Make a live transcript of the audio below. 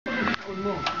hapon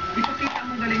mo. Ipakita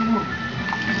mo galing mo.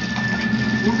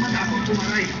 Huwag matakot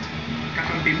tumaray.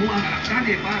 Kakampi mo ang Alaxan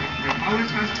Epar ng Power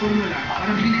Fast Formula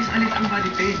para bilis alis ang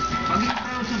body pain. Maging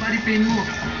proud sa body pain mo.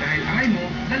 Dahil aray mo,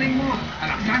 galing mo.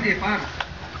 Alaxan Epar.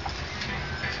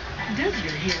 Does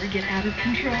your hair get out of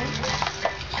control?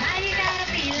 Why you gotta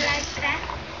be like that?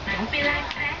 Don't be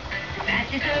like that. That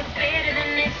just looks better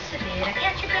than this. I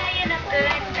can't you playing up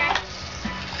like that?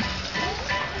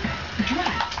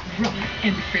 Dry, rough,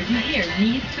 and frizzy hair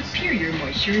needs superior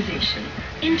moisturization.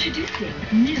 Introducing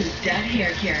new Dove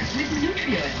Hair Care with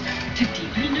Nutrioil to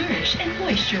deeply nourish and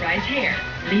moisturize hair,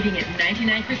 leaving it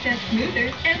 99%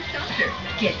 smoother and softer.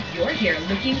 Get your hair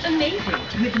looking amazing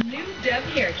with new Dove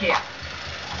Hair Care.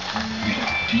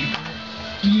 People,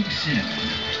 Eve said,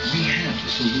 we have the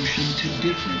solution to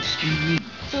different skin needs.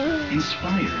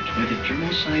 Inspired by the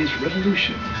Dermoscience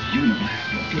revolution, Unilab,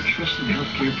 the trusted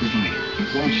healthcare provider,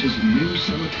 launches new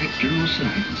Celotech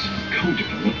Dermoscience,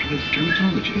 co-developed with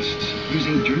dermatologists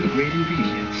using derma-grade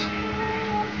ingredients.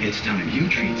 It's time you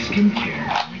treat skincare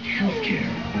like healthcare,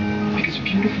 because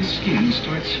beautiful skin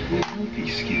starts with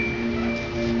healthy skin.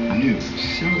 New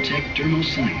Celotech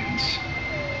Dermoscience.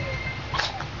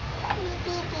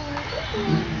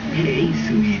 Hey,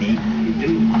 sweetie.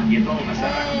 Dude, ito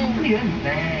masarap. Yan,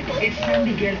 man. It's San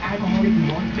Miguel Alcoholic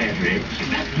Malt Beverage.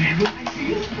 That level I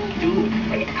feel. Dude,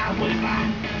 may apple pa.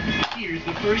 Here's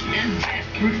the first and best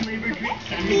fruit-flavored drink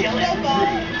San Miguel ever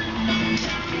brewed.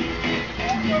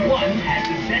 One has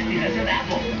the zestiness of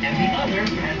apple, and the other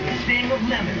has the sting of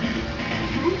lemon.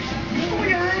 Fruits? Oh,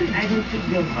 yan. I don't think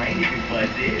they'll mind if you buzz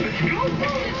it. Let's go.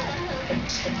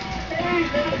 Hey,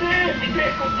 little girl. Tignan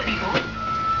ko ba dito?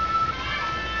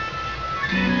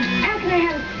 How can I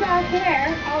have soft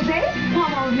hair all day?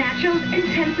 Palmolive Naturals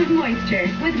Intensive Moisture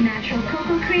with natural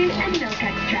cocoa cream and milk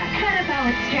extract. Para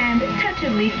bawat strand,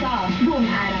 touchably soft. Buong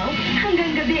araw,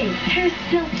 hanggang gabi. Hair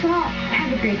still soft.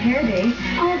 Have a great hair day,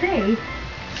 all day.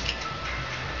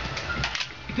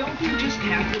 Don't you just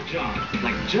have a job,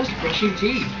 like just brushing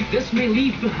teeth? This may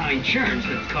leave behind germs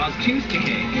that cause tooth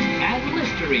decay. Add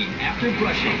Listerine after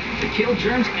brushing to kill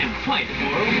germs and fight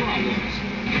oral problems.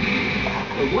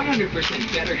 For 100%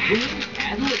 better cleaning,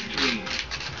 add Listerine.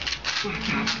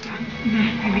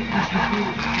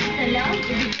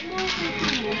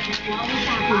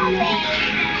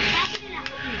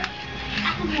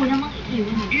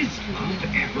 Is love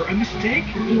ever a mistake?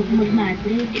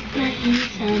 It's not you,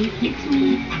 son. It's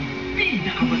me.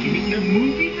 Pinakamatinig na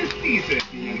movie na season.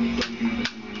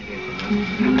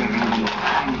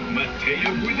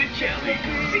 Mateo Guidicelli,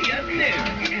 Sia Nem,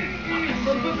 and Mike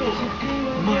Salvador.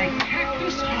 My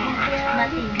Cactus Heart.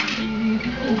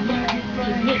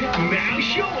 Now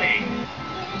showing.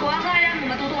 Kung akala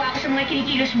mo matutuwa ako sa mga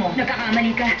kinikilos mo,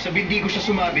 nagkakamali ka. Sa bindi ko siya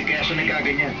sumabit kaya siya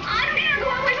nagaganyan. Ano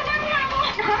ginagawa mo? Ibaba mo ako!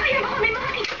 Nakakaya baka may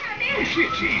makakita sa atin!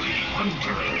 City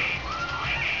Hunter.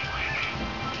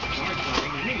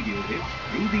 Starting radio hits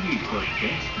through the years of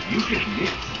best music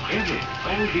hits ever.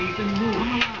 All these and more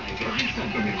live every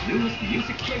Sunday from his newest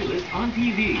music playlist on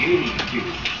TV.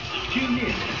 Tune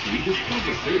in as we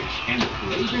discover, search, and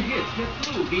play the hits that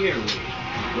flew the airwaves.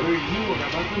 Learn more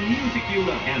about the music you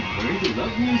love and learn to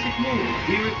love music more.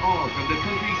 Hear it all from the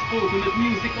country's ultimate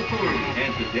music authority.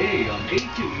 And today on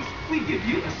A-Tunes, we give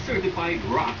you a certified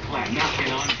rock classic,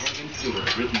 Knockin' on Heaven's Door.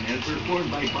 Written and performed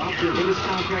by Bob Dylan, the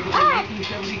soundtrack of the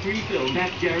 1973 film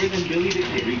Matt Jarrett and Billy the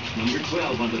Kid reached number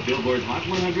 12 on the Billboard Hot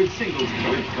 100 singles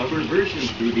chart. Cover versions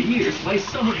through the years by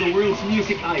some of the world's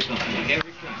music icons like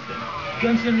Eric Clapton,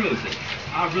 Guns N' Roses,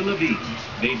 Avril Lavigne,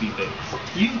 Babyface,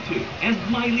 U2, and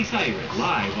Miley Cyrus.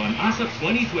 Live on ASAP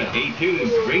 2012,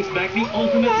 A-Tunes brings back the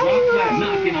ultimate rock class,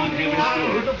 Knockin' on Heaven's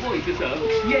Door, with the voices of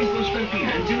Yang Constantine,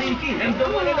 Angeline King, and the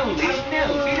one and only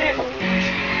Nell Fidel.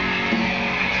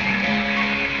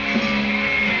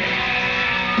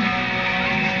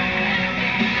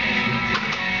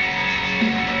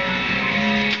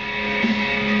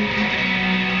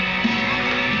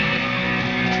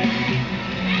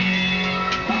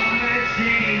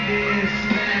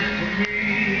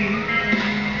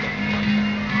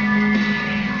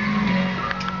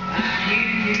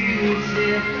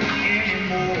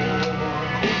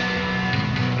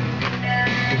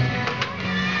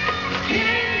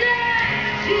 Tender,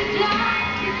 she's